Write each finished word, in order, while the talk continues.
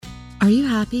Are you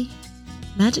happy?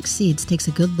 Magic Seeds takes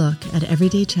a good look at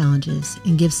everyday challenges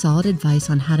and gives solid advice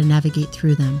on how to navigate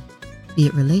through them, be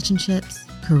it relationships,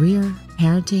 career,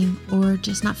 parenting, or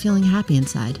just not feeling happy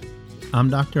inside.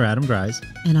 I'm Dr. Adam Grise.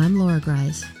 And I'm Laura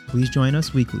Grise. Please join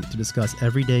us weekly to discuss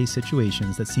everyday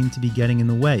situations that seem to be getting in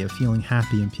the way of feeling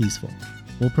happy and peaceful.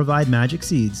 We'll provide magic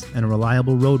seeds and a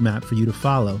reliable roadmap for you to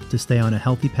follow to stay on a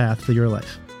healthy path for your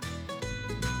life.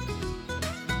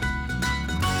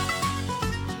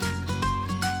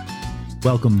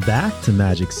 Welcome back to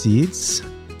Magic Seeds.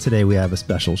 Today we have a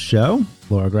special show.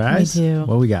 Laura Grise, we do.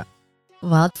 What we got?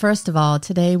 Well, first of all,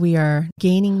 today we are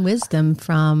gaining wisdom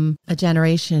from a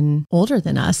generation older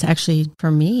than us. Actually, for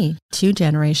me, 2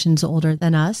 generations older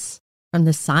than us, from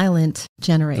the silent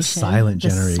generation.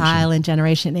 The silent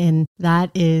generation. And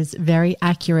that is very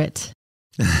accurate.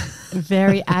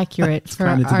 Very accurate for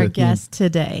our guest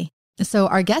today. So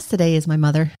our guest today is my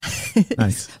mother.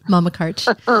 Nice. Mama Karch.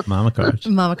 Mama Karch.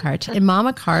 Mama Karch. And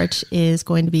Mama Karch is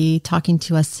going to be talking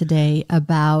to us today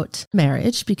about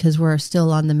marriage because we're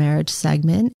still on the marriage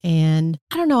segment. And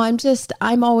I don't know,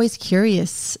 I'm always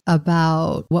curious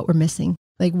about what we're missing.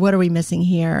 Like, what are we missing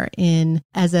here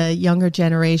as a younger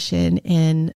generation?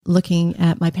 And looking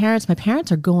at my parents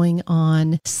are going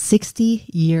on 60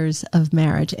 years of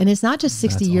marriage. And it's not just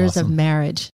 60 years of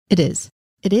marriage. It is.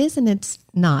 It is, and it's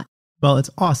not. Well,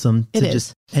 it's awesome to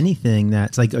just anything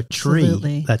that's like a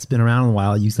tree that's been around a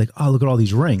while. You're like, oh, look at all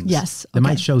these rings. Yes. It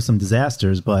might show some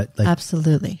disasters, but like.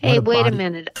 Absolutely. Hey, wait a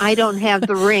minute. I don't have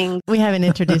the ring. We haven't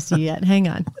introduced you yet. Hang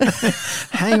on.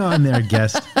 Hang on there,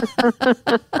 guest.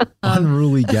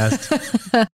 Unruly guest.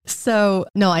 So,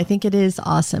 no, I think it is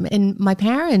awesome. And my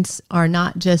parents are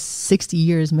not just 60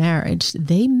 years marriage.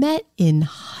 They met in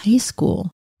high school.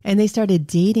 And they started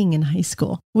dating in high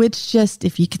school, which just,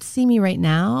 if you could see me right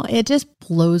now, it just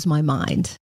blows my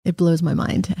mind. It blows my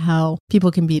mind how people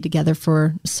can be together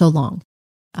for so long.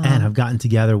 And I've gotten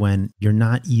together when you're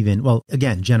not even, well,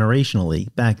 again, generationally,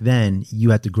 back then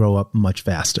you had to grow up much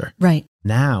faster. Right.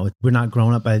 Now we're not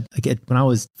growing up. When I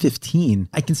was 15,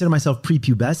 I consider myself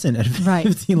prepubescent at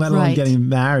 15, let alone getting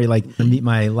married, like to meet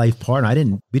my life partner.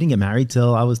 We didn't get married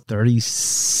till I was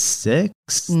 36,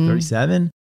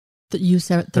 37. You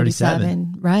said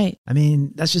 37, right? I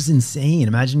mean, that's just insane.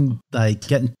 Imagine like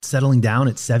settling down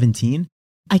at 17.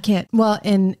 I can't. Well,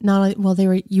 and not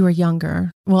only, you were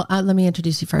younger. Well, let me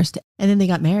introduce you first. And then they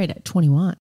got married at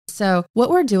 21. So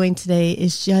what we're doing today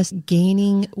is just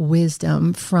gaining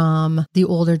wisdom from the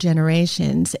older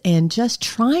generations and just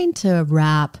trying to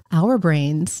wrap our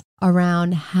brains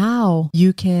around how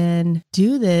you can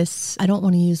do this. I don't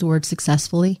want to use the word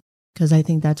successfully because I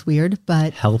think that's weird,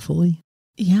 but healthily.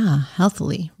 Yeah,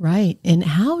 healthily, right. And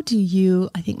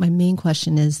I think my main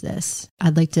question is this.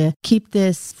 I'd like to keep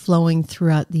this flowing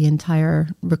throughout the entire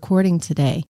recording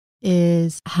today,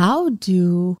 is how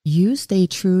do you stay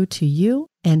true to you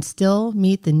and still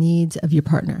meet the needs of your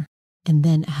partner? And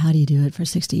then how do you do it for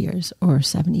 60 years or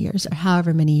 70 years or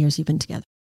however many years you've been together?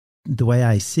 The way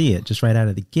I see it, just right out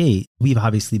of the gate, we've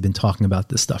obviously been talking about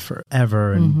this stuff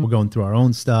forever and we're going through our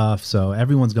own stuff. So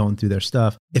everyone's going through their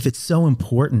stuff. If it's so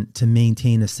important to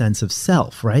maintain a sense of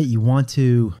self, right? You want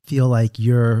to feel like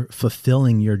you're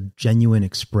fulfilling your genuine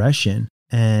expression.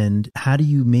 And how do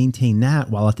you maintain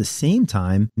that while at the same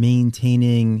time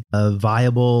maintaining a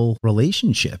viable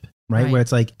relationship? Right? Where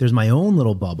it's like, there's my own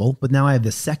little bubble, but now I have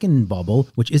the second bubble,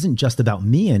 which isn't just about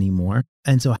me anymore.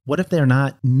 And so what if they're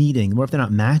not meeting? What if they're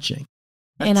not matching?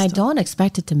 And I don't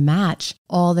expect it to match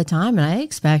all the time. And I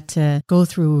expect to go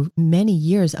through many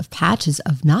years of patches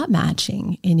of not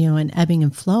matching and ebbing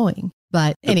and flowing.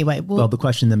 But anyway. Well, the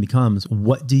question then becomes,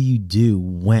 what do you do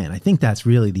when? I think that's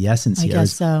really the essence here. I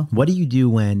guess so. What do you do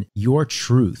when your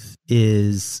truth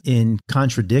is in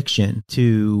contradiction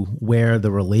to where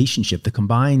the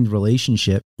combined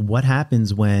relationship, what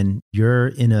happens when you're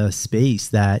in a space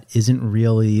that isn't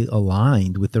really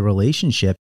aligned with the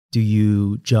relationship? Do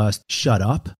you just shut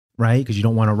up? Right? Because you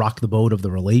don't want to rock the boat of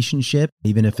the relationship,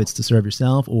 even if it's to serve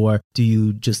yourself? Or do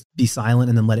you just be silent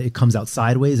and then it comes out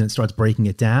sideways and it starts breaking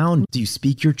it down? Do you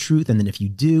speak your truth? And then if you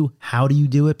do, how do you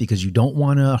do it? Because you don't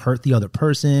want to hurt the other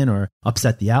person or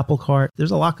upset the apple cart. There's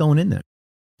a lot going in there.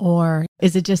 Or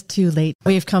is it just too late?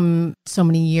 We've come so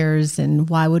many years and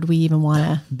why would we even want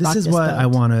to This is what I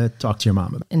want to talk to your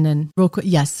mom about. And then real quick,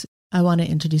 yes, I want to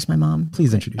introduce my mom.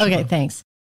 Please introduce your mom. Thanks.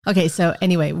 Okay, so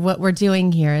anyway, what we're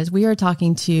doing here is we are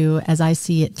talking to, as I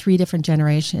see it, 3 different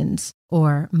generations.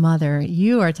 Or mother,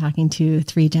 you are talking to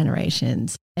 3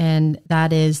 generations. And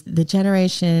that is the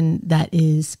generation that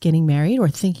is getting married or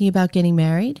thinking about getting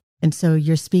married. And so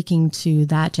you're speaking to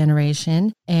that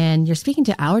generation, and you're speaking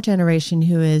to our generation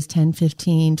who is 10,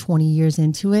 15, 20 years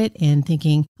into it and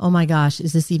thinking, oh my gosh,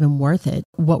 is this even worth it,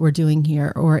 what we're doing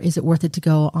here? Or is it worth it to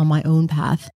go on my own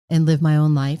path and live my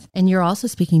own life? And you're also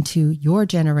speaking to your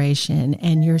generation,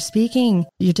 and you're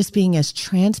just being as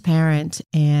transparent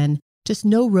and just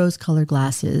no rose-colored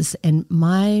glasses. And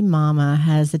my mama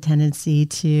has a tendency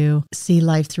to see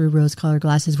life through rose-colored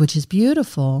glasses, which is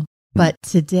beautiful. But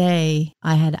today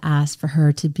I had asked for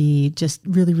her to be just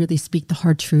really, really speak the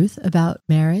hard truth about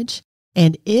marriage.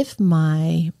 And if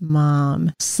my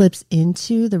mom slips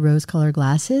into the rose-colored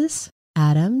glasses,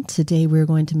 Adam, today we're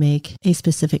going to make a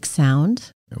specific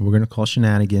sound. We're going to call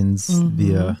shenanigans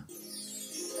via...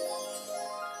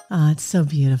 Oh, it's so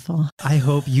beautiful. I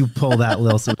hope you pull that,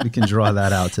 Lil, so we can draw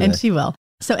that out today. And she will.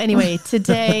 So anyway,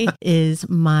 today is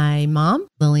my mom,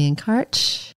 Lillian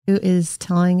Karch, who is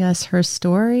telling us her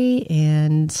story,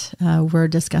 and we're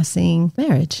discussing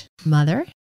marriage. Mother?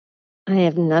 I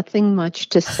have nothing much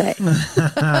to say.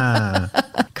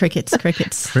 Crickets.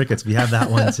 Crickets. We have that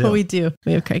one too. We do.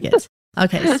 We have crickets.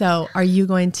 Okay. So are you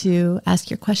going to ask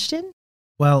your question?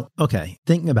 Well, okay.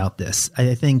 Thinking about this,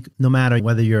 I think no matter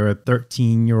whether you're a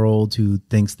 13-year-old who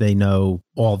thinks they know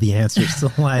all the answers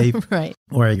to life, right,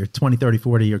 or you're 20, 30,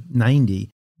 40, or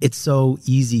 90, it's so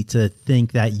easy to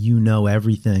think that you know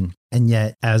everything. And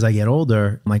yet, as I get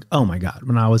older, I'm like, oh my God,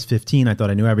 when I was 15, I thought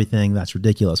I knew everything. That's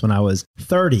ridiculous. When I was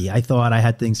 30, I thought I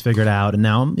had things figured out. And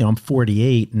now I'm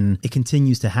 48, and it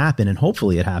continues to happen. And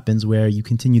hopefully it happens where you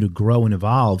continue to grow and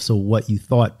evolve. So what you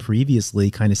thought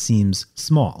previously kind of seems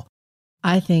small.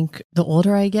 I think the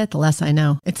older I get, the less I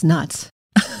know. It's nuts.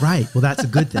 Right. Well, that's a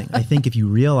good thing. I think if you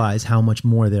realize how much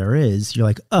more there is, you're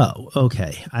like, oh,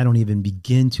 okay, I don't even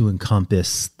begin to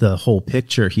encompass the whole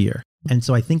picture here. And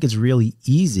so I think it's really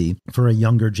easy for a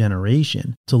younger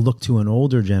generation to look to an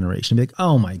older generation and be like,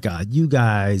 oh my God, you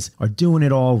guys are doing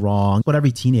it all wrong. What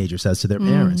every teenager says to their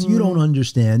parents, you don't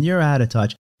understand, you're out of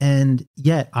touch. And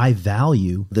yet I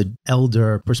value the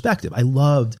elder perspective. I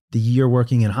loved the year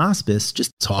working in hospice,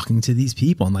 just talking to these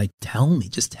people and like, tell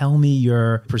me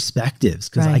your perspectives,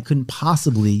 because I couldn't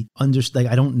possibly understand.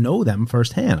 I don't know them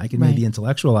firsthand. I can maybe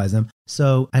intellectualize them.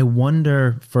 So I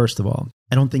wonder, first of all,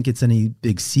 I don't think it's any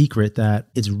big secret that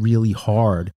it's really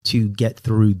hard to get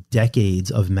through decades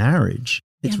of marriage.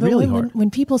 It's really hard. When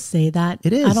people say that,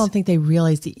 it is. I don't think they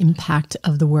realize the impact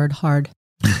of the word hard.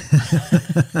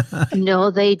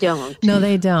 No, they don't. No,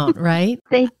 they don't, right?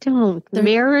 They don't.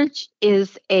 Marriage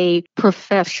is a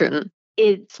profession.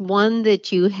 It's one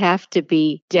that you have to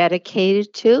be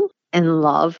dedicated to and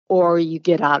love, or you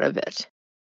get out of it.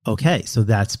 Okay, so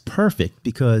that's perfect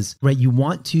because, right, you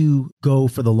want to go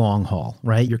for the long haul,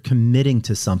 right? You're committing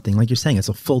to something. Like you're saying, it's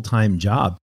a full-time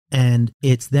job. And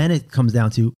it comes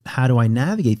down to, how do I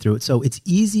navigate through it? So it's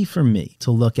easy for me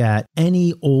to look at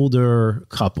any older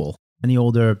couple, any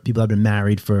older people that have been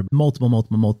married for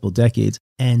multiple decades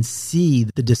and see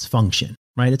the dysfunction,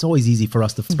 right? It's always easy for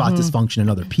us to spot dysfunction in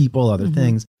other people, other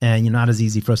things, and not as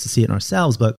easy for us to see it in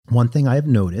ourselves. But one thing I have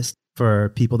noticed for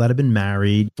people that have been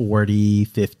married 40,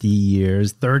 50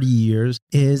 years, 30 years,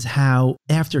 is how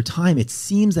after time, it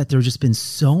seems that there's just been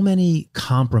so many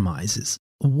compromises,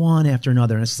 one after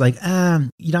another. And it's like,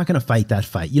 you're not going to fight that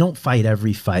fight. You don't fight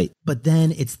every fight. But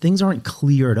then things aren't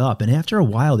cleared up. And after a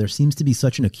while, there seems to be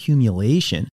such an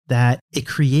accumulation that it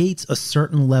creates a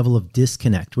certain level of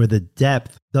disconnect where the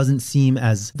depth doesn't seem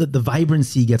as, the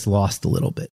vibrancy gets lost a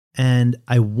little bit. And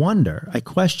I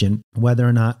question whether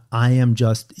or not I am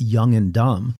just young and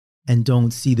dumb and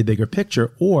don't see the bigger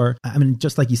picture. Or, I mean,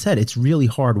 just like you said, it's really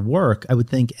hard work. I would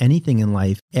think anything in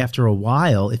life, after a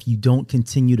while, if you don't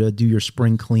continue to do your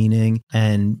spring cleaning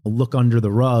and look under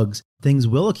the rugs, things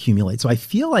will accumulate. So I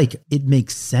feel like it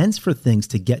makes sense for things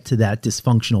to get to that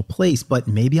dysfunctional place, but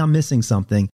maybe I'm missing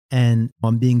something and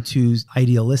I'm being too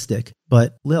idealistic.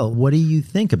 But Lil, what do you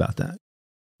think about that?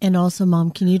 And also,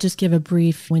 Mom, can you just give a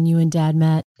brief when you and Dad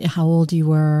met, how old you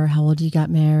were, how old you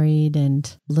got married,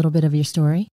 and a little bit of your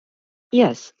story?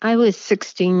 Yes, I was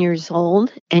 16 years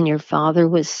old and your father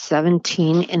was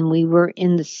 17, and we were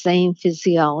in the same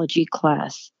physiology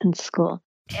class in school.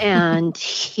 And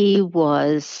he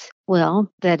was,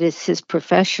 well, that is his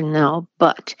profession now,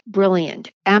 but brilliant,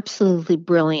 absolutely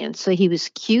brilliant. So he was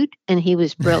cute and he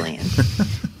was brilliant.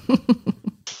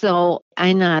 So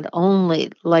I not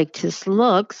only liked his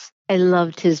looks, I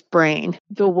loved his brain,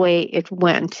 the way it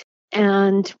went,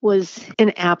 and was in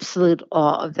absolute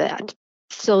awe of that.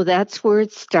 So that's where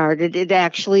it started. It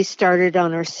actually started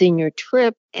on our senior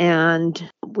trip,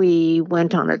 and we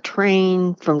went on a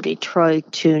train from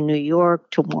Detroit to New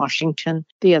York to Washington,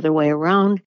 the other way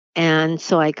around. And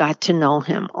so I got to know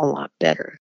him a lot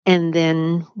better. And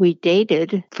then we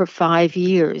dated for 5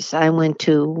 years. I went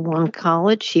to one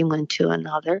college, she went to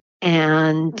another,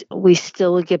 and we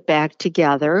still would get back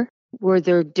together. Were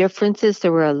there differences?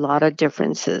 There were a lot of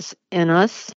differences in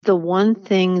us. The one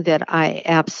thing that I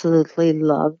absolutely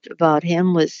loved about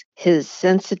him was his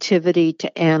sensitivity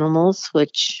to animals,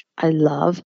 which I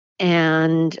love,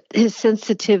 and his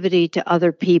sensitivity to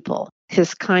other people,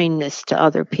 his kindness to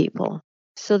other people.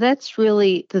 So that's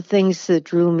really the things that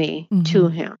drew me to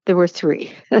him. There were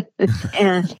three,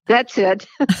 and that's it.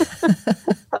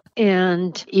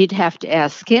 And you'd have to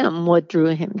ask him what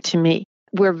drew him to me.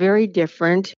 We're very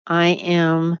different. I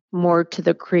am more to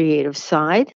the creative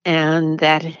side, and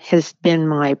that has been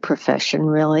my profession,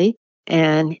 really.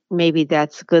 And maybe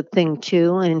that's a good thing,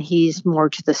 too. And he's more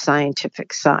to the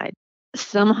scientific side.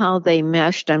 Somehow they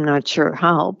meshed. I'm not sure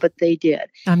how, but they did.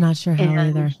 I'm not sure how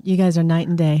either. You guys are night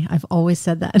and day. I've always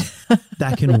said that.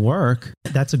 That can work.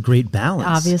 That's a great balance.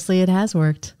 Obviously, it has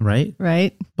worked. Right?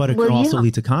 Right. But it can also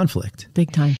lead to conflict.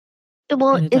 Big time.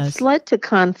 Well, it's led to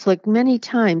conflict many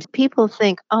times. People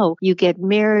think, oh, you get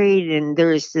married and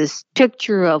there's this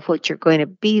picture of what you're going to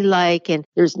be like and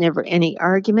there's never any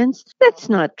arguments. That's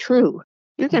not true.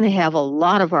 You're going to have a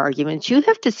lot of arguments. You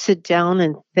have to sit down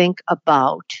and think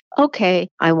about, okay,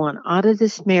 I want out of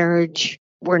this marriage.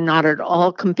 We're not at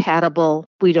all compatible.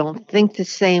 We don't think the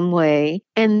same way.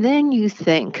 And then you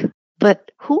think, but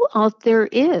who out there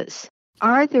is?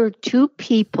 Are there two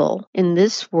people in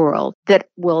this world that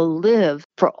will live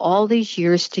for all these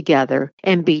years together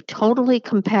and be totally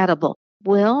compatible?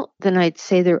 Well, then I'd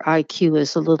say their IQ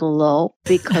is a little low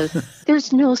because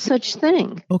there's no such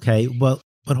thing. Okay, well,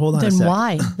 but hold on a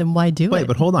second. Then why do it? Wait,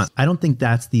 but hold on. I don't think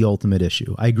that's the ultimate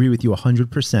issue. I agree with you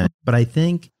 100%. But I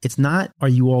think it's not, are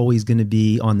you always going to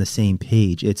be on the same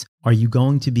page? It's, are you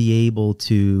going to be able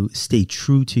to stay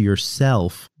true to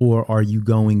yourself, or are you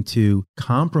going to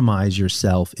compromise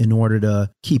yourself in order to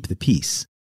keep the peace?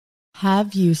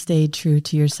 Have you stayed true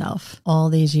to yourself all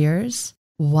these years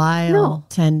while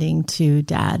tending to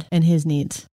Dad and his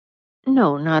needs?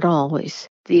 No, not always.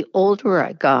 The older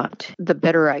I got, the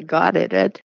better I got at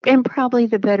it, and probably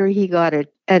the better he got at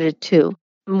it too.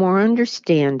 More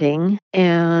understanding,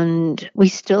 and we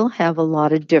still have a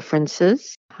lot of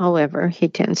differences. However, he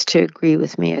tends to agree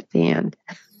with me at the end.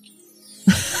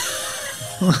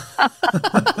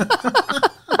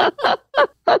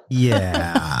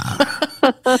 Yeah.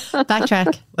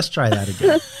 Backtrack. Let's try that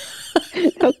again.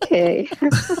 Okay.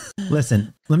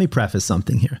 Listen, let me preface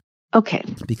something here. Okay.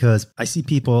 Because I see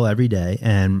people every day,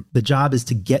 and the job is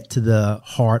to get to the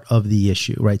heart of the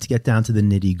issue, right? To get down to the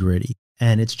nitty gritty.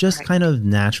 And it's just kind of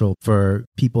natural for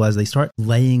people as they start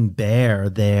laying bare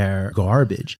their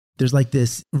garbage. There's like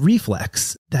this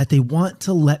reflex that they want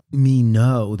to let me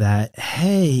know that,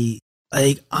 hey,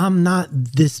 like, I'm not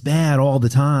this bad all the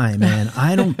time, and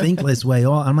I don't think this way.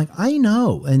 I'm like, I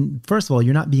know. And first of all,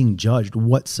 you're not being judged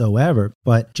whatsoever,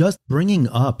 but just bringing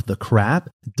up the crap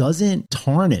doesn't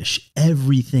tarnish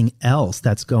everything else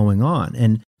that's going on.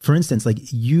 And for instance, like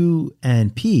you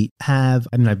and Pete have,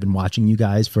 I mean, I've been watching you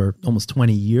guys for almost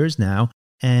 20 years now,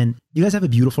 and you guys have a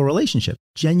beautiful relationship.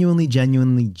 Genuinely,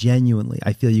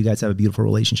 I feel you guys have a beautiful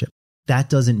relationship. That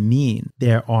doesn't mean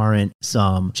there aren't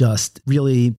some just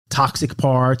really toxic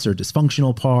parts or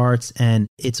dysfunctional parts. And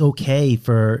it's okay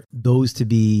for those to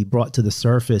be brought to the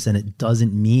surface. And it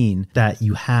doesn't mean that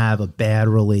you have a bad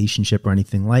relationship or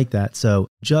anything like that. So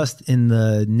just in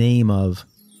the name of,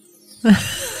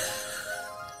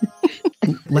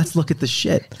 let's look at the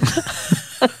shit.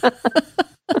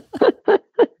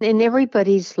 In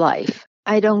everybody's life,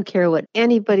 I don't care what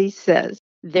anybody says.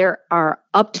 There are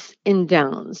ups and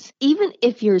downs. Even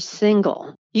if you're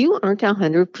single, you aren't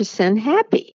 100%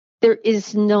 happy. There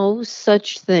is no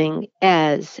such thing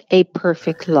as a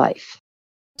perfect life.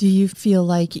 Do you feel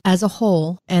like as a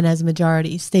whole and as a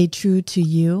majority stayed true to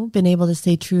you, been able to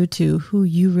stay true to who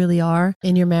you really are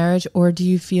in your marriage? Or do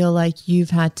you feel like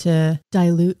you've had to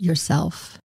dilute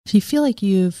yourself? Do you feel like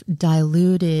you've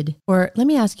diluted, or let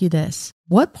me ask you this,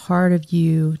 what part of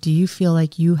you do you feel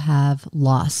like you have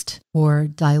lost or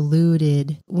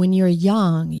diluted when you're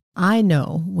young? I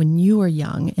know when you were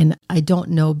young, and I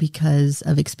don't know because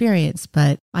of experience,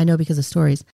 but I know because of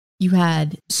stories, you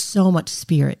had so much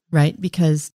spirit, right?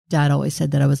 Because Dad always said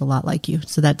that I was a lot like you.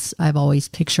 So I've always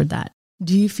pictured that.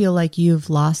 Do you feel like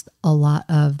you've lost a lot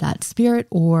of that spirit?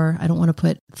 Or I don't want to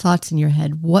put thoughts in your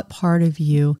head. What part of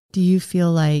you do you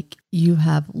feel like you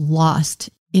have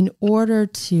lost in order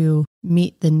to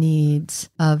meet the needs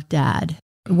of Dad?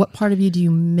 What part of you do you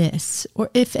miss?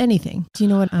 Or if anything, do you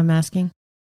know what I'm asking?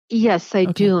 Yes, I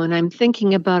do. And I'm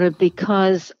thinking about it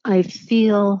because I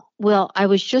feel Well, I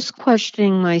was just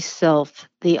questioning myself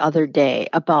the other day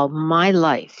about my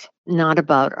life, not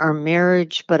about our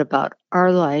marriage, but about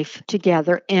our life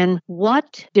together. And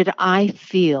what did I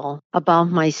feel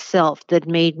about myself that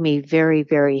made me very,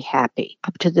 very happy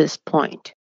up to this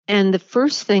point? And the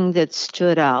first thing that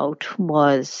stood out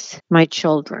was my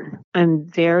children. I'm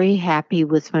very happy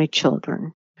with my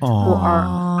children.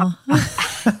 Aww.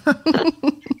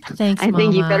 Thanks, I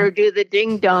think you Mama. better do the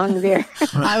ding dong there.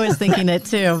 I was thinking it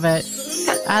too, but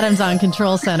Adam's on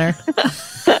control center.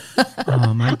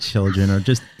 Oh, my children are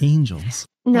just angels.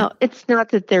 No, it's not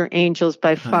that they're angels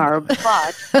by far, but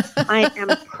I am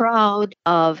proud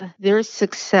of their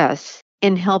success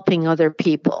in helping other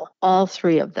people, all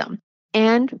three of them,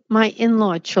 and my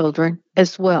in-law children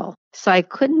as well. So I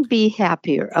couldn't be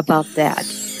happier about that.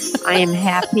 I am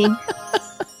happy.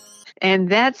 And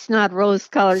that's not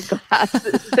rose-colored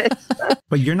glasses.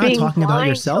 But you're not talking about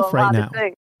yourself right now.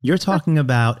 You're talking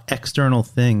about external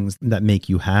things that make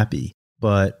you happy.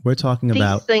 But we're talking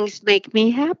about... These things make me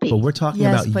happy. But we're talking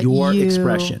about your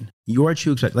expression, your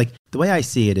true expression. Like the way I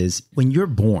see it is when you're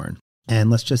born, and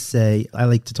let's just say, I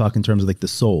like to talk in terms of like the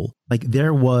soul. Like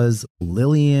there was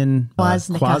Lillian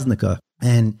Karch,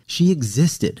 and she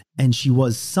existed and she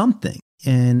was something.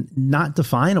 And not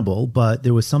definable, but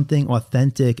there was something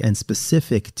authentic and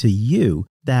specific to you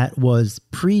that was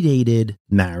predated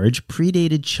marriage,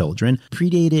 predated children,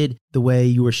 predated the way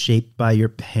you were shaped by your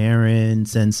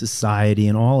parents and society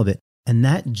and all of it. And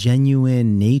that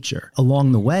genuine nature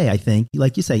along the way, I think,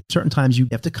 like you say, certain times you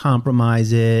have to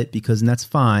compromise it and that's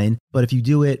fine. But if you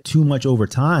do it too much over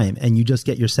time and you just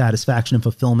get your satisfaction and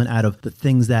fulfillment out of the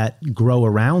things that grow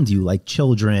around you, like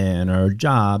children or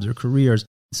jobs or careers,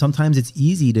 sometimes it's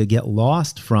easy to get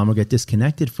lost from or get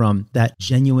disconnected from that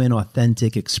genuine,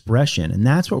 authentic expression. And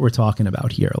that's what we're talking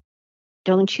about here.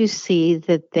 Don't you see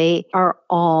that they are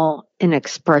all an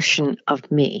expression of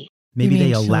me? Maybe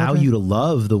they allow you to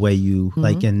love the way you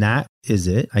like, and that is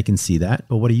it. I can see that.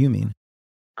 But what do you mean?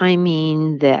 I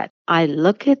mean that I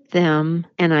look at them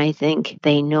and I think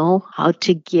they know how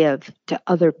to give to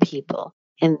other people.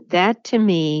 And that to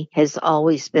me has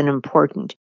always been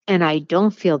important. And I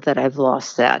don't feel that I've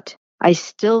lost that. I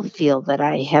still feel that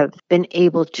I have been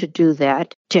able to do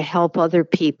that, to help other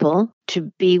people,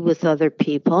 to be with other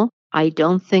people. I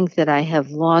don't think that I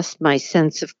have lost my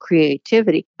sense of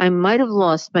creativity. I might have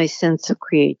lost my sense of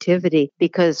creativity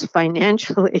because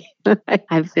financially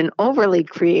I've been overly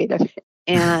creative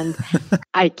and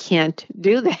I can't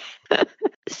do that.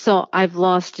 So I've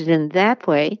lost it in that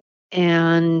way.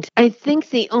 And I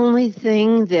think the only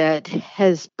thing that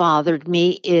has bothered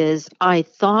me is I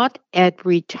thought at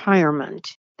retirement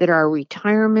that our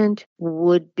retirement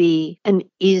would be an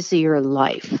easier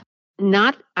life.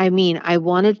 I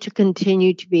wanted to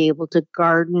continue to be able to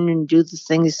garden and do the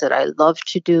things that I love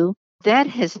to do. That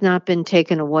has not been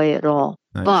taken away at all.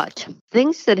 Nice. But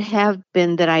things that have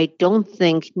been that I don't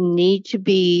think need to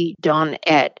be done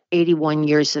at 81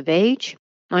 years of age.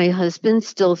 My husband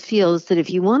still feels that if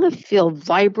you want to feel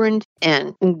vibrant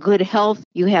and in good health,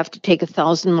 you have to take a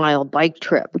 1,000-mile bike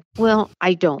trip. Well,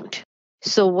 I don't.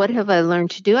 So what have I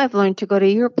learned to do? I've learned to go to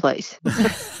your place.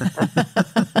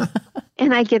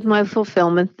 And I get my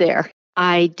fulfillment there.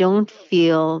 I don't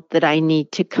feel that I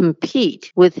need to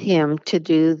compete with him to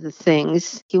do the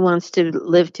things. He wants to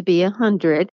live to be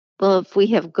 100. Well, if we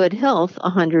have good health,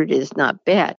 100 is not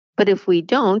bad. But if we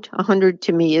don't, 100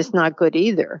 to me is not good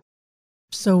either.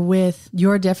 So with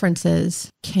your differences,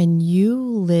 can you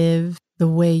live the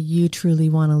way you truly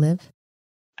want to live?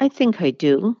 I think I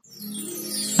do.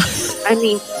 I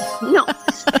mean, no.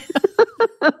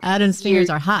 Adam's fingers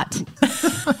are hot.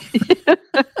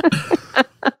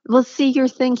 Well, see, you're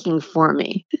thinking for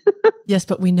me. Yes,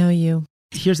 but we know you.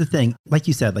 Here's the thing. Like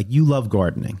you said, like you love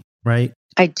gardening, right?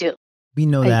 I do. We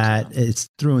know that it's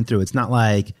through and through. It's not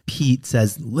like Pete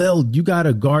says, Lil, you got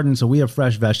a garden, so we have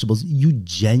fresh vegetables. You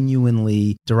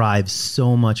genuinely derive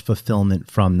so much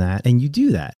fulfillment from that. And you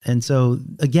do that. And so,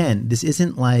 again, it's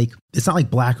not like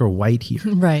black or white here.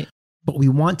 Right. But we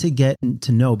want to get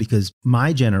to know, because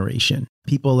my generation,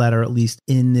 people that are at least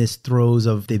in this throes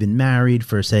of they've been married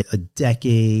for, say, a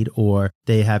decade, or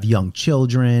they have young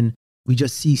children. We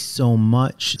just see so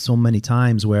many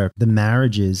times where the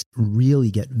marriages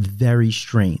really get very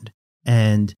strained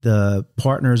and the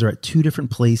partners are at two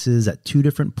different places at two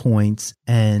different points,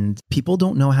 and people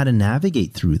don't know how to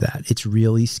navigate through that. It's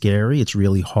really scary. It's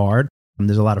really hard.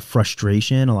 There's a lot of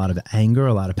frustration, a lot of anger,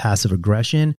 a lot of passive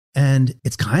aggression. And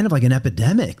it's kind of like an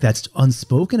epidemic that's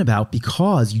unspoken about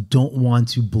because you don't want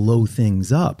to blow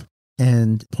things up.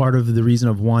 And part of the reason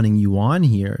of wanting you on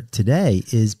here today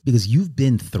is because you've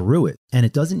been through it. And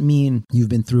it doesn't mean you've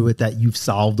been through it that you've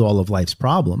solved all of life's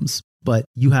problems, but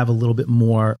you have a little bit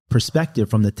more perspective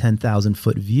from the 10,000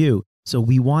 foot view. So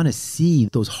we want to see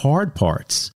those hard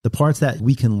parts, the parts that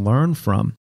we can learn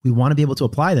from. We want to be able to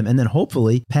apply them and then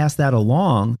hopefully pass that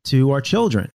along to our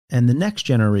children and the next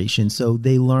generation so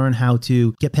they learn how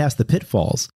to get past the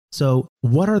pitfalls. So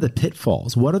what are the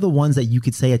pitfalls? What are the ones that you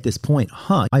could say at this point,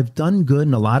 I've done good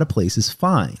in a lot of places,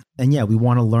 fine. And yeah, we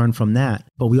want to learn from that.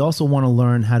 But we also want to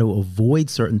learn how to avoid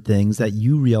certain things that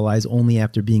you realize only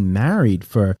after being married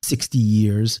for 60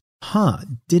 years.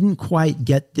 Didn't quite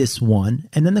get this one.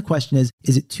 And then the question is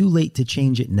it too late to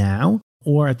change it now?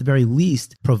 Or at the very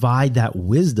least, provide that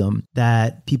wisdom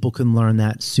that people can learn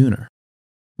that sooner.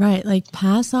 Right. Like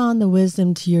pass on the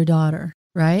wisdom to your daughter.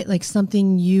 Right? Like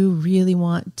something you really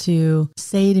want to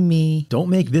say to me. Don't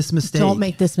make this mistake. Don't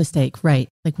make this mistake. Right.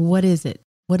 Like, what is it?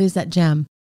 What is that gem?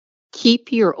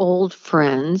 Keep your old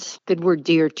friends that were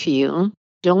dear to you.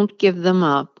 Don't give them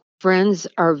up. Friends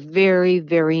are very,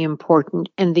 very important.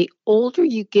 And the older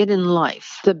you get in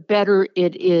life, the better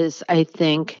it is, I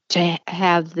think, to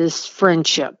have this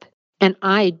friendship. And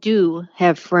I do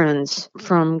have friends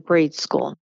from grade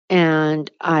school. And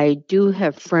I do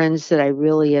have friends that I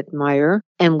really admire,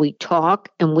 and we talk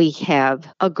and we have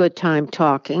a good time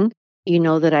talking. You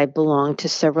know that I belong to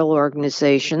several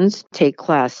organizations, take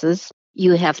classes.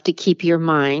 You have to keep your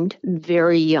mind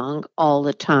very young all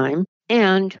the time.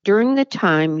 And during the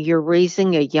time you're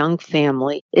raising a young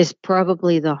family is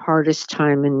probably the hardest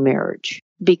time in marriage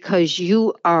because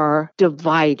you are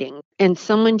dividing. And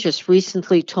someone just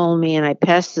recently told me, and I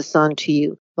passed this on to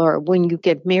you, Laura, when you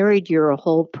get married, you're a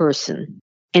whole person.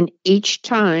 And each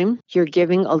time you're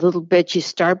giving a little bit, you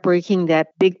start breaking that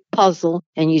big puzzle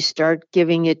and you start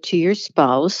giving it to your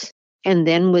spouse. And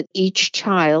then with each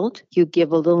child, you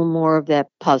give a little more of that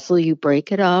puzzle. You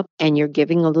break it up and you're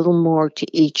giving a little more to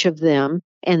each of them.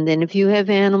 And then if you have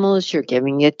animals, you're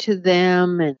giving it to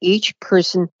them. And each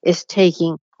person is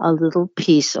taking a little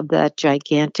piece of that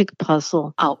gigantic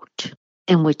puzzle out.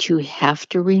 And what you have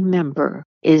to remember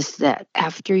is that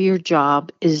after your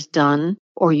job is done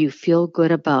or you feel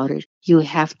good about it, you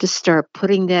have to start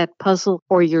putting that puzzle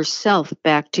or yourself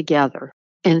back together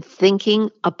and thinking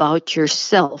about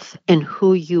yourself and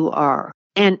who you are.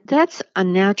 And that's a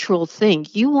natural thing.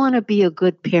 You want to be a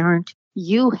good parent.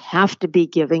 You have to be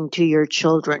giving to your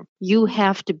children. You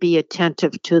have to be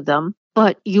attentive to them,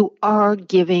 but you are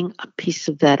giving a piece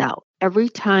of that out. Every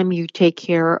time you take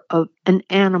care of an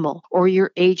animal or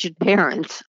your aged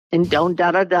parents, and don't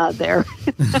da-da-da there.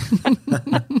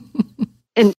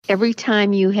 And every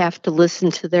time you have to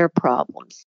listen to their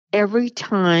problems, every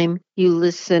time you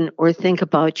listen or think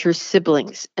about your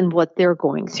siblings and what they're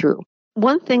going through.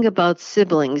 One thing about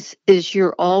siblings is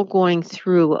you're all going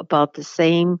through about the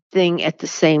same thing at the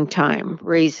same time.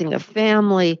 Raising a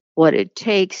family, what it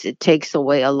takes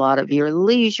away a lot of your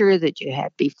leisure that you had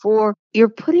before. You're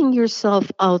putting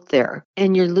yourself out there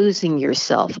and you're losing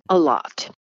yourself a lot.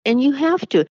 And you have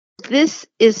to. This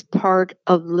is part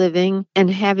of living and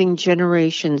having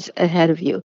generations ahead of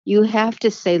you. You have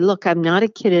to say, look, I'm not a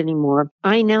kid anymore.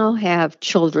 I now have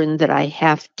children that I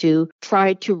have to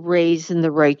try to raise in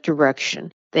the right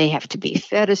direction. They have to be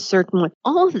fed a certain way.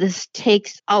 All of this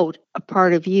takes out a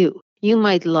part of you. You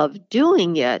might love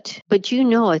doing it, but you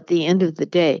know at the end of the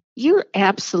day, you're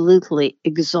absolutely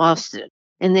exhausted.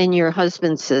 And then your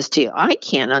husband says to you, I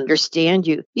can't understand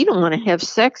you. You don't want to have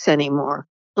sex anymore.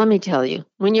 Let me tell you,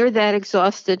 when you're that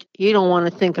exhausted, you don't want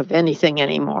to think of anything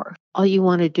anymore. All you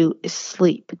want to do is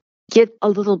sleep. Get a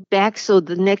little back so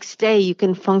the next day you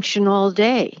can function all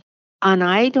day. And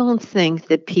I don't think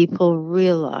that people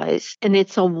realize, and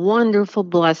it's a wonderful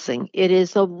blessing. It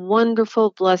is a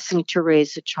wonderful blessing to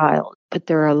raise a child, but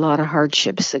there are a lot of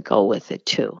hardships that go with it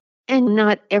too. And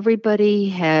not everybody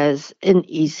has an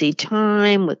easy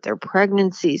time with their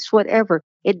pregnancies, whatever.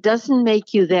 It doesn't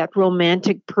make you that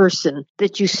romantic person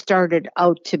that you started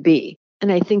out to be.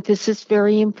 And I think this is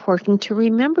very important to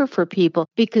remember for people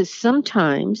because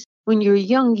sometimes when you're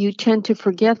young, you tend to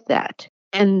forget that.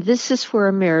 And this is where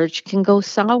a marriage can go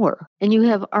sour and you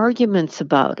have arguments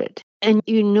about it. And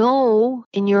you know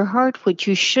in your heart what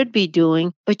you should be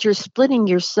doing, but you're splitting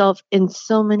yourself in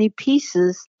so many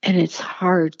pieces and it's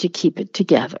hard to keep it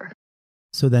together.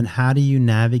 So then how do you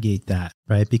navigate that,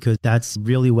 right? Because that's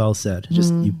really well said.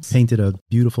 Just you painted a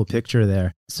beautiful picture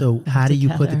there. So how do you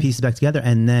put the pieces back together?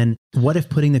 And then what if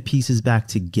putting the pieces back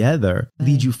together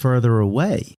leads you further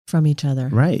away from each other?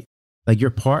 Right. Like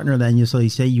your partner, then you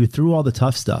say you through all the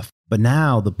tough stuff, But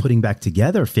now the putting back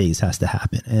together phase has to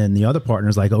happen. And the other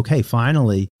partner's like, okay,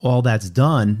 finally, all that's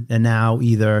done. And now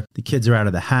either the kids are out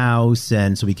of the house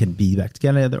and so we can be back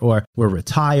together, or we're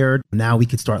retired. Now we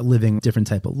could start living a different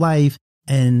type of life.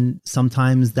 And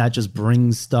sometimes that just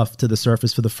brings stuff to the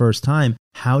surface for the first time.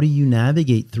 How do you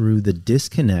navigate through the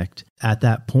disconnect at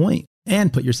that point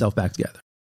and put yourself back together?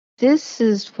 This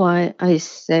is why I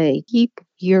say keep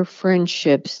your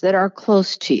friendships that are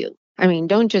close to you. I mean,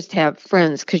 don't just have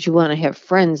friends because you want to have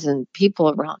friends and people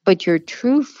around, but your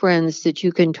true friends that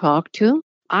you can talk to,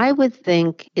 I would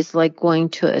think is like going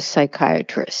to a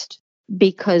psychiatrist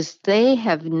because they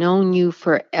have known you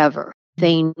forever.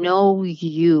 They know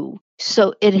you.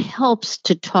 So it helps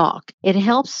to talk. It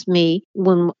helps me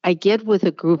when I get with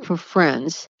a group of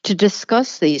friends to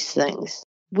discuss these things.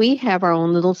 We have our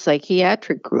own little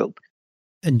psychiatric group.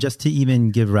 And just to even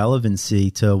give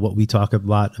relevancy to what we talk a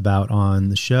lot about on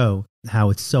the show, how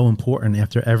it's so important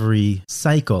after every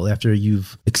cycle, after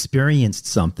you've experienced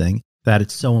something, that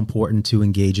it's so important to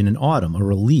engage in an autumn, a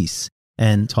release.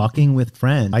 And talking with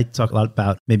friends, I talk a lot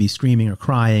about maybe screaming or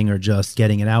crying or just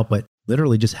getting it out, but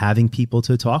literally just having people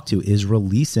to talk to is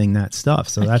releasing that stuff.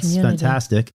 So that's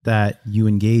fantastic that you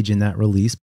engage in that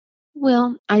release.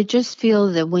 Well, I just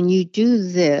feel that when you do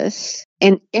this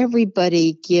and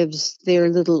everybody gives their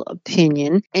little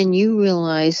opinion and you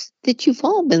realize that you've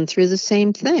all been through the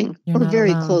same thing or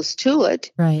very close to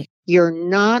it. Right. You're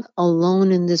not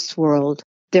alone in this world.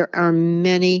 There are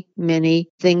many, many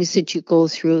things that you go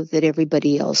through that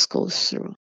everybody else goes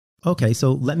through. Okay,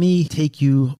 so let me take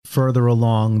you further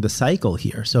along the cycle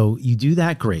here. So you do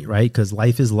that, great, right? Because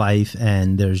life is life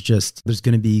and there's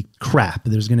going to be crap.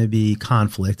 There's going to be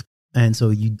conflict. And so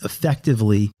you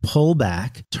effectively pull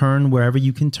back, turn wherever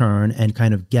you can turn and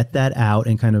kind of get that out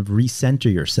and kind of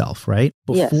recenter yourself, right?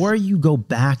 Before you go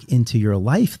back into your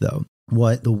life, though,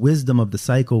 what the wisdom of the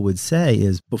cycle would say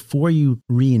is before you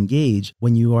re-engage,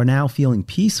 when you are now feeling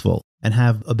peaceful and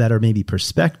have a better maybe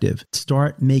perspective,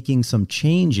 start making some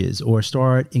changes or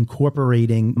start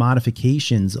incorporating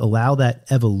modifications, allow that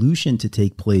evolution to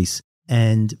take place.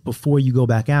 And before you go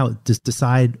back out, just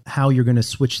decide how you're going to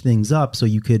switch things up so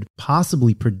you could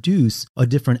possibly produce a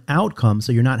different outcome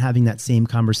so you're not having that same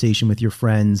conversation with your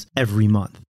friends every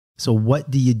month. So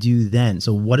what do you do then?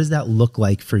 So what does that look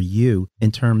like for you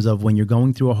in terms of when you're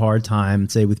going through a hard time,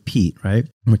 say with Pete, right?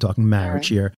 We're talking marriage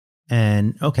here.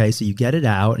 And okay, so you get it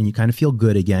out and you kind of feel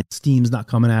good again. Steam's not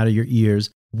coming out of your ears.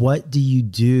 What do you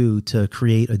do to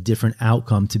create a different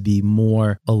outcome to be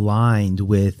more aligned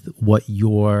with what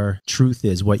your truth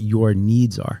is, what your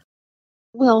needs are?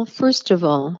 Well, first of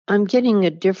all, I'm getting a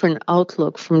different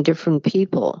outlook from different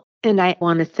people. And I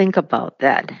want to think about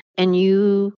that. And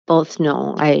you both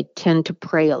know I tend to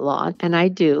pray a lot, and I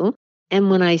do. And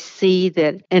when I see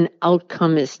that an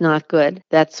outcome is not good,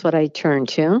 that's what I turn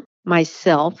to.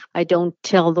 Myself, I don't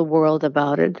tell the world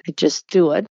about it. I just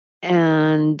do it.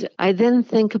 And I then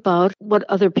think about what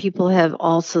other people have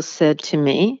also said to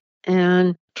me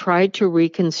and try to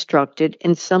reconstruct it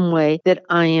in some way that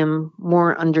I am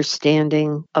more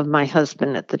understanding of my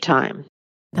husband at the time.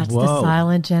 That's the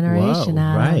silent generation,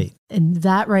 Adam. Right. And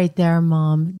that right there,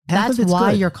 Mom, that's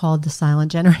why you're called the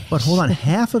silent generation. But hold on,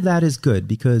 half of that is good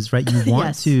because, right, you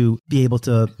want to be able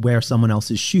to wear someone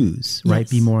else's shoes, right?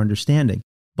 Be more understanding.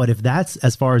 But if that's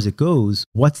as far as it goes,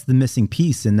 what's the missing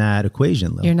piece in that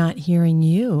equation, Lil? You're not hearing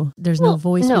you. There's no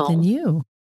voice within you.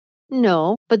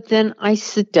 No, but then I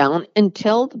sit down and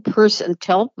tell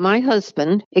my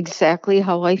husband exactly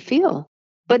how I feel.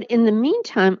 But in the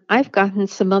meantime, I've gotten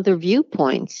some other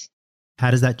viewpoints. How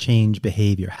does that change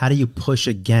behavior? How do you push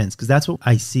against? Because that's what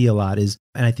I see a lot is,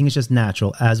 and I think it's just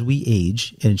natural, as we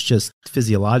age, and it's just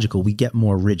physiological, we get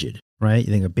more rigid, right?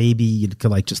 You think a baby, you could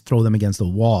like just throw them against the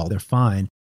wall. They're fine.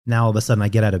 Now all of a sudden I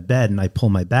get out of bed and I pull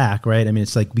my back, right? I mean,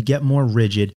 it's like we get more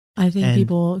rigid. I think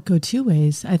people go two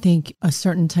ways. I think a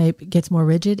certain type gets more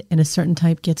rigid and a certain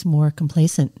type gets more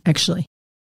complacent, actually.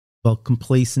 Well,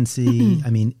 complacency,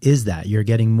 I mean, is that you're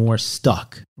getting more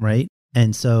stuck, right?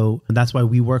 And so that's why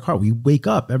we work hard. We wake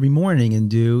up every morning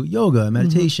and do yoga,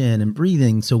 meditation, and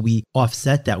breathing. So we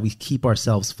offset that. We keep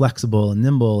ourselves flexible and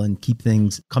nimble and keep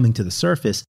things coming to the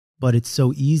surface. But it's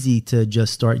so easy to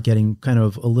just start getting kind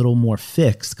of a little more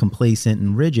fixed, complacent,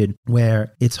 and rigid,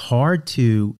 where it's hard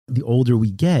to, the older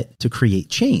we get, to create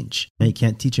change. And you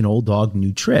can't teach an old dog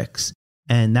new tricks.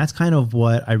 And that's kind of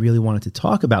what I really wanted to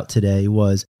talk about today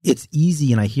was it's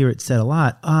easy, and I hear it said a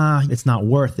lot, it's not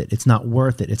worth it. It's not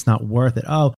worth it. It's not worth it.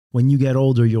 Oh, when you get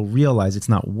older, you'll realize it's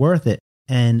not worth it.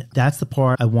 And that's the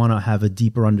part I want to have a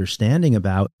deeper understanding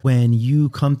about. When you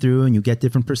come through and you get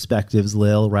different perspectives,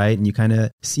 Lil, right? And you kind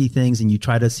of see things and you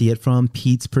try to see it from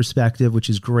Pete's perspective, which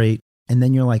is great. And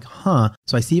then you're like,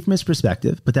 so I see it from his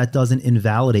perspective, but that doesn't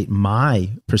invalidate my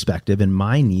perspective and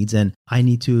my needs. And I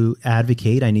need to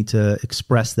advocate. I need to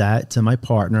express that to my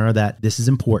partner that this is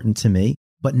important to me.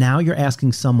 But now you're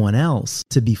asking someone else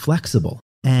to be flexible.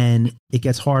 And it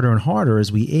gets harder and harder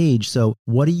as we age. So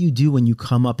what do you do when you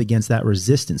come up against that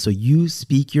resistance? So you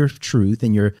speak your truth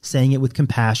and you're saying it with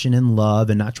compassion and love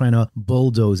and not trying to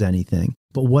bulldoze anything.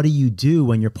 But what do you do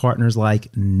when your partner's like,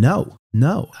 no,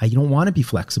 I don't want to be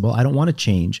flexible. I don't want to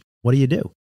change. What do you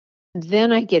do?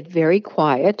 Then I get very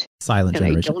quiet. Silent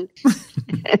generation.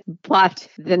 But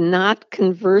the not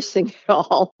conversing at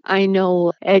all, I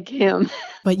know, egg him.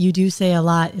 But you do say a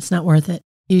lot, it's not worth it.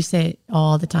 You say it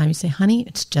all the time. You say, honey,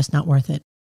 it's just not worth it.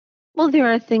 Well,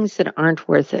 there are things that aren't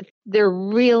worth it. There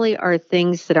really are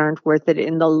things that aren't worth it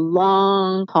in the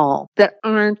long haul, that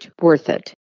aren't worth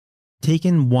it.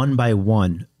 Taken one by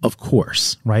one, of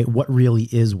course, right? What really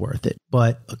is worth it?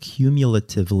 But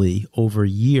accumulatively over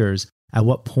years, at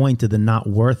what point do the not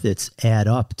worth it's add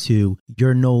up to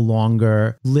you're no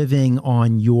longer living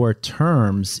on your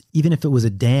terms, even if it was a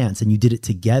dance and you did it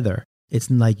together? It's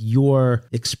like your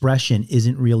expression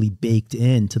isn't really baked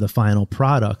into the final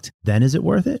product. Then is it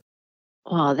worth it?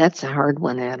 Oh, that's a hard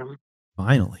one, Adam.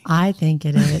 Finally. I think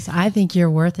it is. I think you're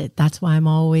worth it. That's why I'm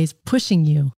always pushing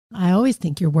you. I always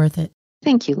think you're worth it.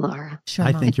 Thank you, Laura. Sure,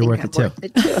 I think you're worth it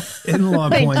too. In-law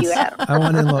points. You, Adam. I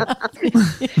want in-law.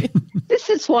 This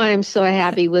is why I'm so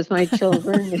happy with my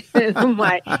children,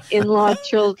 my in-law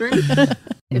children.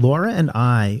 Laura and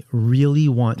I really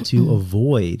want to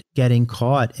avoid getting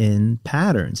caught in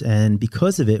patterns. And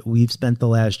because of it, we've spent the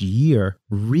last year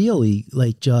really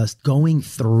like just going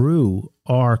through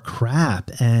our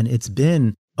crap. And it's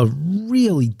been a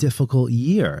really difficult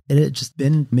year. And it's just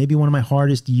been maybe one of my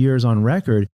hardest years on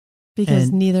record.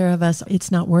 Because neither of us,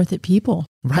 it's not worth it, people.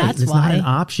 Right. That's it's why not an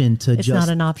option to it's not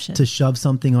an option to shove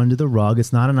something under the rug.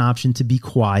 It's not an option to be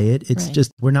quiet. It's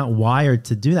just, we're not wired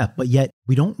to do that. But yet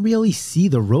we don't really see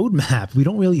the roadmap. We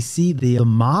don't really see the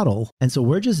model. And so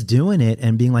we're just doing it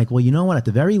and being like, well, you know what? At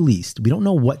the very least, we don't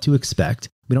know what to expect.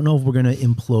 We don't know if we're going to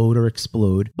implode or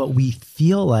explode, but we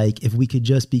feel like if we could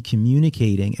just be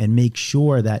communicating and make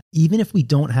sure that even if we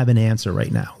don't have an answer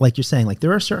right now, like you're saying, like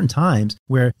there are certain times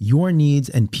where your needs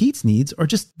and Pete's needs are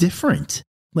just different.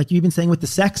 Like you've been saying with the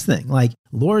sex thing, like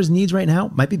Laura's needs right now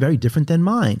might be very different than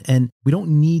mine. And we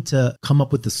don't need to come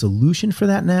up with the solution for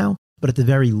that now. But at the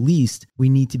very least, we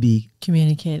need to be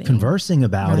communicating, conversing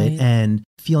about it and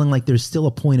feeling like there's still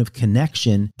a point of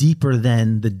connection deeper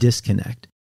than the disconnect.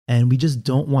 And we just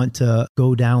don't want to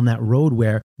go down that road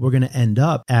where we're going to end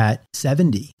up at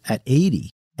 70, at 80,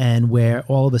 and where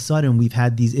all of a sudden we've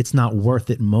had these it's not worth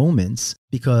it moments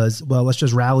because, well, let's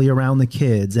just rally around the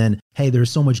kids and, hey,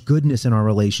 there's so much goodness in our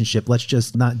relationship. Let's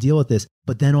just not deal with this.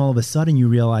 But then all of a sudden you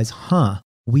realize,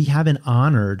 we haven't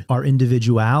honored our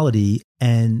individuality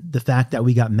and the fact that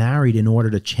we got married in order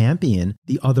to champion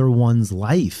the other one's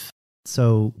life.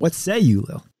 So what say you,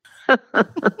 Lil?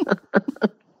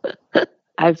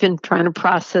 I've been trying to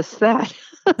process that.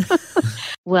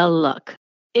 Well, look,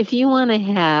 if you want to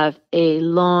have a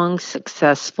long,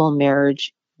 successful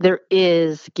marriage, there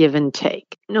is give and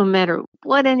take. No matter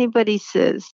what anybody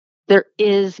says, there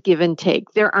is give and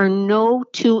take. There are no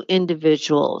two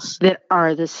individuals that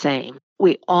are the same.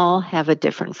 We all have a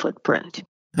different footprint.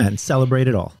 And celebrate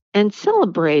it all. And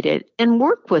celebrate it and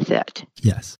work with it.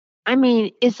 Yes. I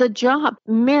mean, it's a job.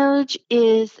 Marriage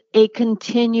is a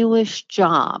continuous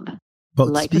job. But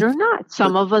like it or not.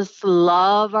 Some of us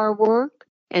love our work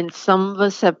and some of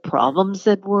us have problems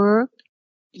at work.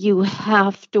 You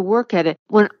have to work at it.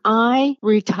 When I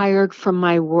retired from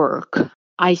my work,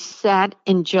 I sat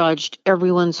and judged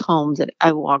everyone's home that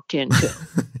I walked into.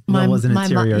 I was an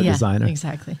interior designer.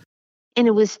 Exactly. And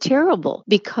it was terrible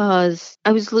because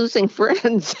I was losing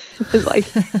friends. It was like,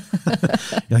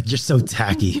 you're so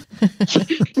tacky.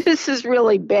 This is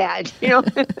really bad,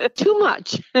 too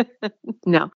much.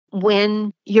 No.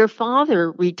 When your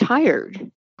father retired,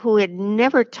 who had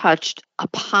never touched a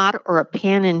pot or a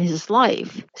pan in his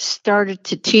life, started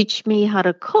to teach me how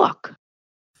to cook.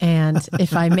 And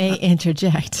if I may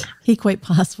interject, he quite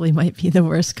possibly might be the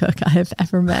worst cook I have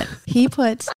ever met. He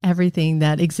puts everything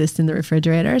that exists in the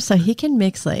refrigerator so he can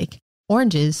mix like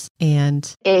oranges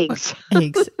and eggs.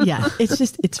 Yeah,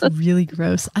 it's really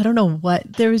gross. I don't know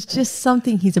what. There was just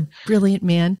something. He's a brilliant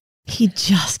man. He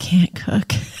just can't cook.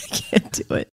 Can't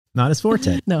do it. Not his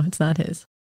forte. No, it's not his.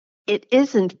 It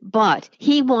isn't, but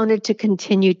he wanted to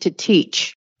continue to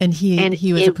teach. And And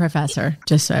he was a professor,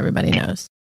 just so everybody knows.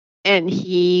 And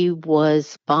he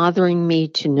was bothering me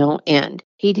to no end.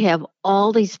 He'd have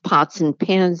all these pots and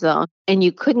pans out, and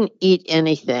you couldn't eat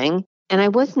anything. And I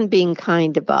wasn't being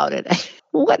kind about it.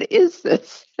 What is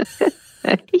this?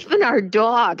 Even our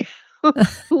dog,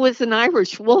 who was an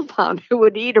Irish wolfhound, who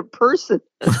would eat a person.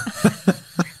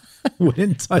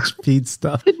 Wouldn't touch Pete's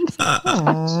stuff.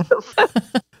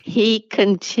 He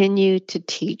continued to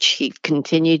teach. He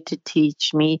continued to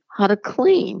teach me how to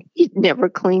clean. He'd never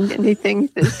cleaned anything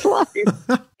in his life.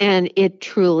 And it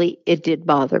did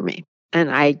bother me.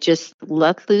 And I just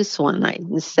let loose one night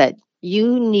and said,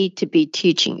 you need to be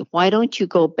teaching. Why don't you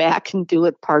go back and do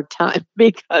it part-time?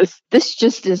 Because this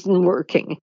just isn't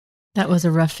working. That was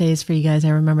a rough phase for you guys. I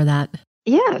remember that.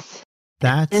 Yes.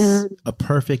 That's a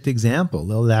perfect example,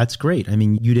 Lil. That's great. I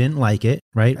mean, you didn't like it,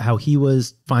 right? How he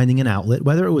was finding an outlet,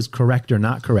 whether it was correct or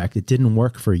not correct, it didn't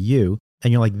work for you.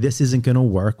 And you're like, this isn't going to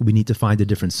work. We need to find a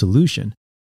different solution.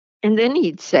 And then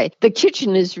he'd say, the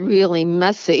kitchen is really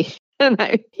messy. And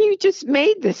you just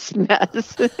made this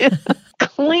mess.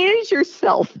 Cleanse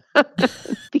yourself.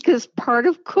 Because part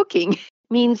of cooking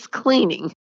means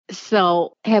cleaning.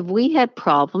 So have we had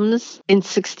problems in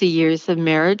 60 years of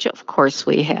marriage? Of course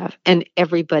we have. And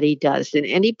everybody does. And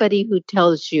anybody who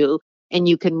tells you, and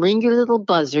you can ring your little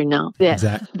buzzer now,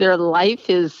 that their life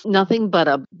is nothing but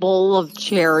a bowl of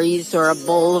cherries or a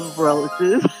bowl of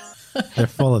roses. They're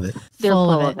full of it. They're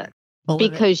full of it.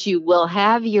 Because you will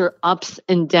have your ups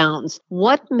and downs.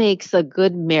 What makes a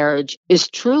good marriage is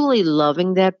truly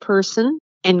loving that person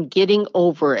and getting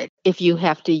over it. If you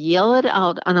have to yell it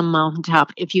out on a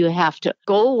mountaintop, if you have to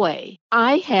go away.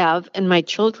 I have, and my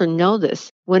children know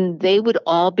this, when they would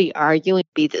all be arguing,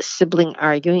 be the sibling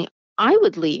arguing, I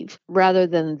would leave. Rather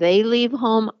than they leave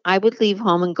home, I would leave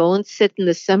home and go and sit in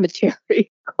the cemetery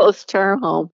close to our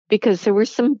home because there were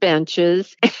some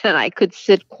benches and I could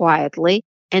sit quietly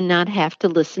and not have to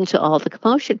listen to all the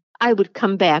commotion. I would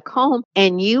come back home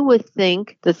and you would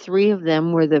think the three of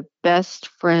them were the best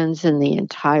friends in the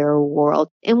entire world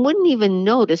and wouldn't even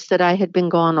notice that I had been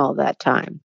gone all that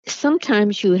time.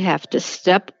 Sometimes you have to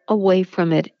step away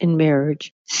from it in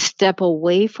marriage, step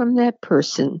away from that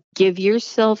person, give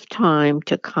yourself time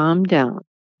to calm down,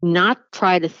 not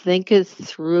try to think it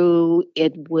through.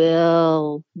 It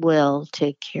will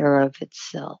take care of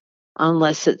itself.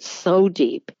 Unless it's so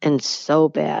deep and so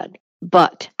bad.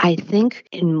 But I think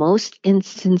in most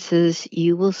instances,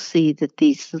 you will see that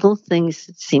these little things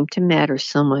that seem to matter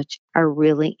so much are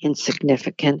really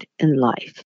insignificant in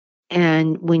life.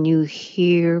 And when you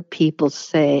hear people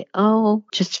say, oh,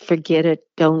 just forget it,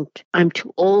 I'm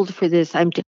too old for this.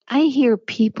 I hear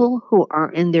people who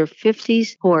are in their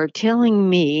 50s who are telling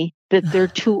me that they're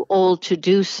too old to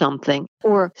do something,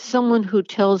 or someone who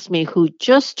tells me who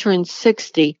just turned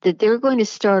 60 that they're going to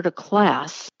start a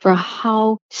class for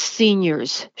how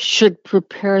seniors should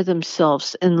prepare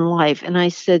themselves in life. And I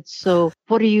said, so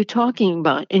what are you talking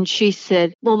about? And she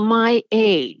said, well, my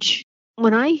age.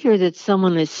 When I hear that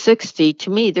someone is 60, to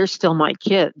me, they're still my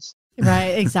kids.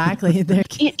 Right, exactly. They're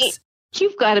kids.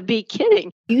 You've got to be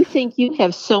kidding. You think you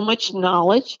have so much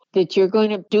knowledge that you're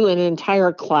going to do an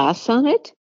entire class on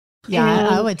it? Yeah,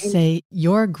 I would say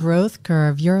your growth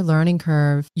curve, your learning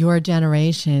curve, your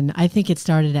generation, I think it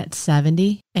started at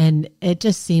 70 and it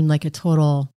just seemed like a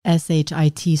total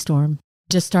SHIT storm.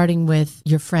 Just starting with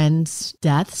your friends'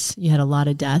 deaths. You had a lot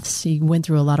of deaths. You went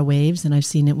through a lot of waves and I've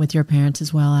seen it with your parents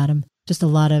as well, Adam. Just a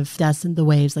lot of deaths in the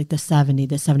waves, like the 70,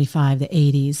 the 75, the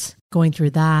 80s, going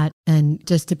through that. And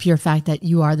just the pure fact that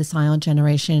you are the silent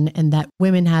generation and that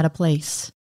women had a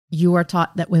place. You are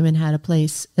taught that women had a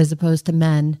place as opposed to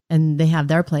men, and they have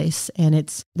their place. And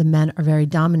it's the men are very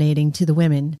dominating to the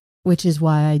women, which is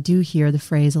why I do hear the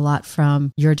phrase a lot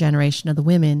from your generation of the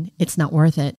women, it's not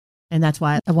worth it. And that's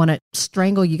why I want to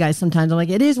strangle you guys sometimes. I'm like,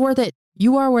 it is worth it.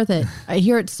 You are worth it. I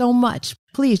hear it so much.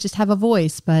 Please just have a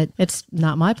voice, but it's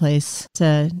not my place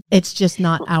it's just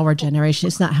not our generation.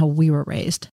 It's not how we were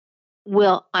raised.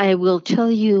 Well, I will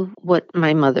tell you what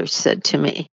my mother said to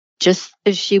me. Just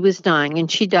as she was dying, and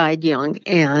she died young,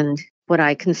 and what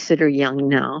I consider young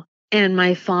now. And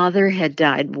my father had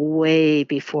died way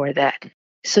before that.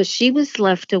 So she was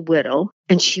left a widow,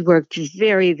 and she worked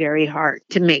very, very hard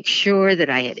to make sure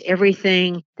that I had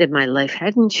everything, that my life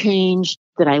hadn't changed,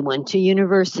 that I went to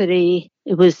university.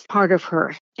 It was part of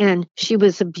her. And she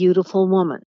was a beautiful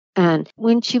woman. And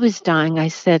when she was dying, I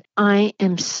said, I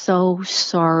am so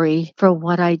sorry for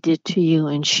what I did to you.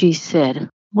 And she said,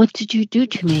 what did you do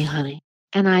to me, honey?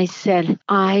 And I said,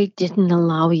 I didn't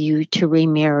allow you to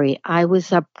remarry. I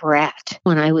was a brat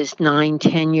when I was 9,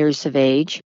 10 years of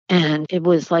age. And it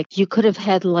was like you could have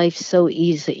had life so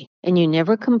easy. And you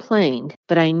never complained,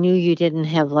 but I knew you didn't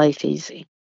have life easy.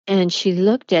 And she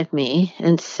looked at me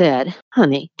and said,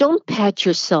 honey, don't pat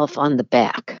yourself on the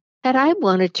back. Had I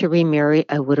wanted to remarry,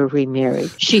 I would have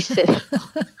remarried. She said,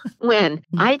 when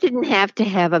I didn't have to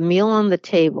have a meal on the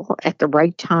table at the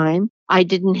right time, I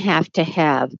didn't have to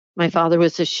have, my father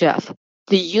was a chef,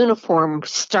 the uniform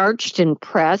starched and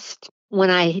pressed, when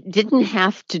I didn't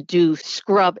have to do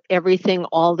scrub everything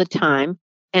all the time,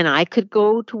 and I could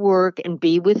go to work and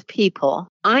be with people,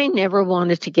 I never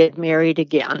wanted to get married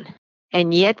again.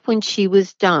 And yet when she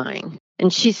was dying,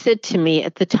 and she said to me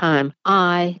at the time,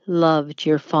 I loved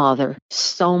your father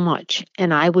so much,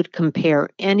 and I would compare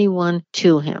anyone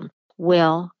to him.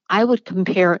 Well, I would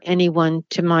compare anyone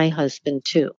to my husband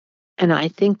too. And I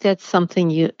think that's something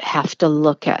you have to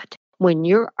look at. When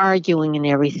you're arguing and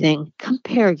everything,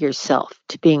 compare yourself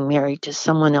to being married to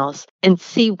someone else and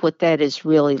see what that is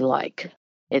really like.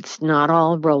 It's not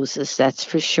all roses, that's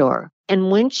for sure.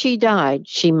 And when she died,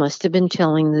 she must have been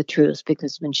telling the truth,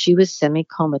 because when she was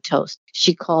semi-comatose,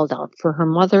 she called out for her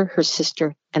mother, her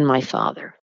sister, and my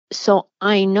father. So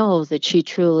I know that she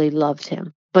truly loved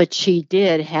him, but she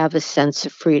did have a sense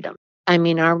of freedom. I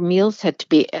mean, our meals had to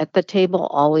be at the table,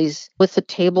 always with a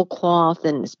tablecloth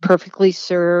and it's perfectly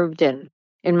served. And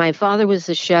my father was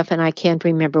a chef, and I can't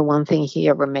remember one thing he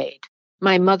ever made.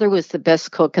 My mother was the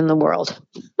best cook in the world.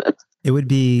 It would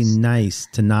be nice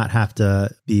to not have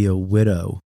to be a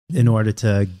widow in order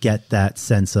to get that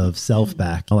sense of self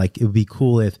back. Like, it would be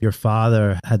cool if your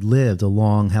father had lived a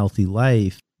long, healthy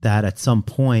life, that at some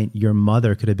point your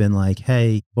mother could have been like,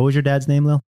 hey, what was your dad's name,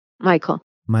 Lil? Michael.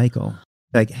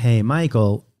 Like, hey,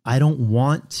 Michael, I don't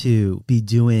want to be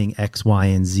doing X, Y,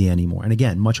 and Z anymore. And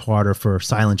again, much harder for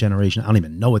silent generation. I don't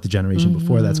even know what the generation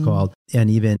before that's called. And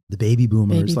even the baby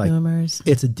boomers.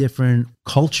 It's a different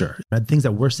culture. The things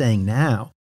that we're saying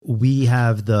now, we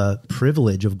have the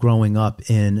privilege of growing up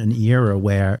in an era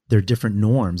where there are different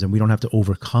norms and we don't have to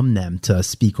overcome them to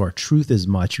speak our truth as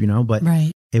much, but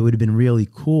it would have been really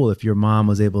cool if your mom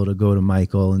was able to go to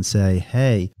Michael and say,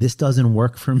 hey, this doesn't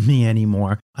work for me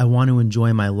anymore. I want to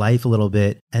enjoy my life a little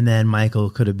bit. And then Michael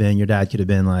could have been, your dad could have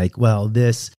been like, well,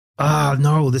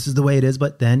 no, this is the way it is.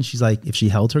 But then she's like, if she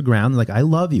held her ground, like, I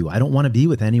love you. I don't want to be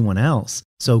with anyone else.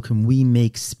 So can we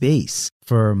make space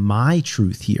for my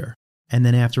truth here? And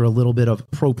then after a little bit of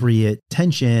appropriate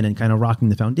tension and kind of rocking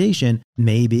the foundation,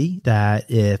 maybe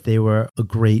that if they were a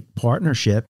great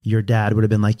partnership, your dad would have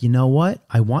been like, you know what?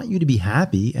 I want you to be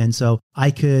happy. And so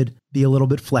I could be a little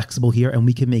bit flexible here and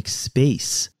we can make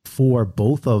space for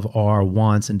both of our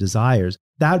wants and desires.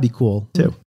 That would be cool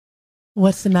too.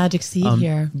 What's the magic seed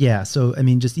here? Yeah. So, I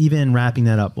mean, just even wrapping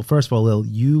that up. Well, first of all, Lil,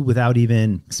 you, without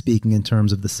even speaking in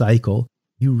terms of the cycle,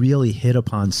 you really hit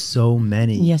upon so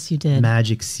many yes, you did.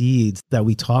 Magic seeds that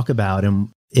we talk about. And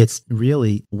it's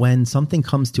really when something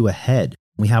comes to a head,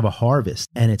 we have a harvest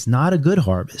and it's not a good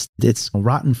harvest. It's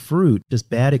rotten fruit,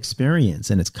 just bad experience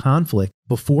and it's conflict.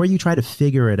 Before you try to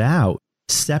figure it out,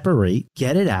 separate,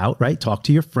 get it out, right? Talk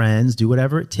to your friends, do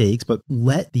whatever it takes, but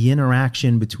let the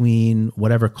interaction between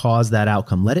whatever caused that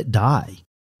outcome, let it die,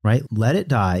 right? Let it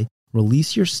die.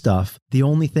 Release your stuff. The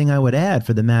only thing I would add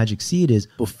for the magic seed is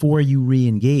before you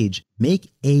re-engage,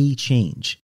 make a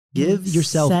change. Give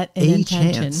yourself a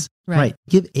chance. Right.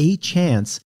 Give a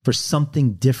chance for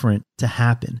something different to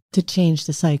happen. To change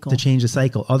the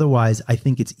cycle. Otherwise, I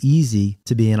think it's easy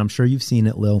to be, and I'm sure you've seen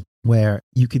it, Lil, where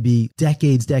you could be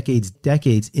decades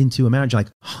into a marriage, like,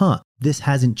 this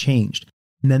hasn't changed.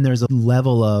 And then there's a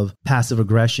level of passive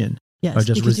aggression or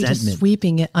just resentment. You're just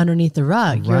sweeping it underneath the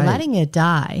rug. Right. You're letting it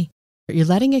die. You're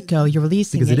letting it go. You're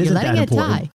releasing because it. You're letting it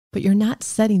die. But you're not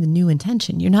setting the new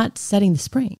intention. You're not setting the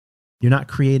spring. You're not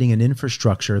creating an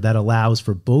infrastructure that allows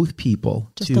for both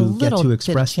people to get to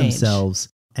express themselves.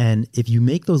 And if you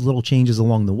make those little changes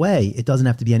along the way, it doesn't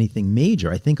have to be anything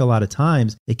major. I think a lot of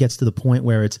times it gets to the point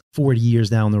where it's 40 years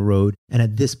down the road. And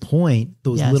at this point,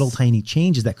 those little tiny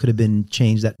changes that could have been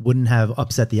changed that wouldn't have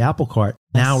upset the apple cart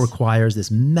now requires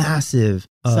this massive.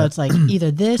 So it's like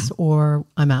either this or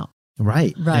I'm out.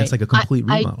 Right. And it's like a complete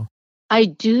remodel. I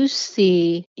do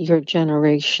see your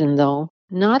generation, though,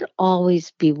 not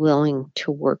always be willing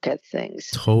to work at things.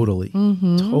 Totally.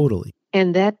 Totally.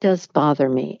 And that does bother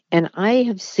me. And I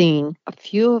have seen a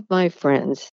few of my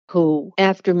friends who,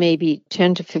 after maybe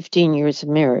 10 to 15 years of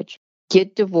marriage,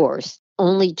 get divorced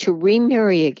only to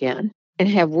remarry again and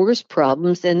have worse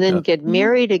problems and then get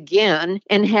married again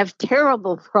and have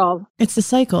terrible problems. It's the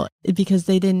cycle because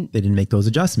they didn't make those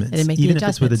adjustments. Even if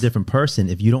it's with a different person,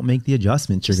 if you don't make the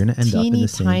adjustments, you're going to end up in the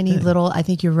same tiny thing. Little, I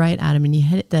think you're right, Adam, and you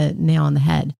hit the nail on the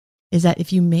head. is that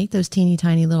if you make those teeny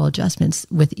tiny little adjustments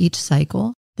with each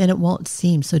cycle, then it won't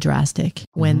seem so drastic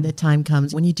when the time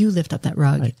comes when you do lift up that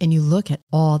rug and you look at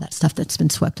all that stuff that's been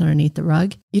swept underneath the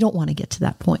rug. You don't want to get to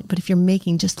that point. But if you're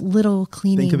making just little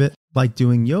cleaning. Think of it like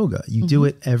doing yoga. You do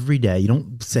it every day. You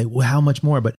don't say, well, how much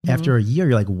more? But after a year,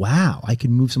 you're like, wow, I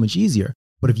can move so much easier.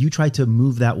 But if you try to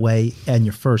move that way and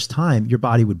your first time, your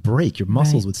body would break. Your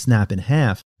muscles would snap in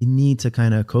half. You need to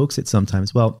kind of coax it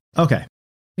sometimes. Well, okay.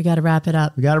 We got to wrap it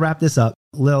up. We got to wrap this up.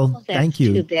 Lil, thank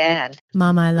you. Too bad.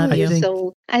 Mama, I love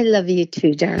you. I love you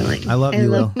too, darling. I love you,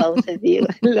 Lil. I love both of you.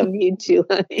 I love you too,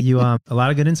 honey. You a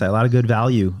lot of good insight, a lot of good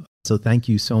value. So thank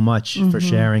you so much for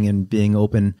sharing and being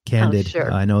open, candid.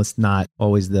 Sure. I know it's not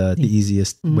always the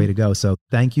easiest way to go. So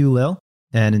thank you, Lil.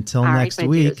 And until next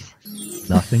week,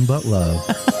 nothing but love.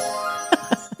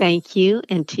 Thank you.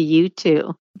 And to you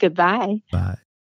too. Goodbye. Bye.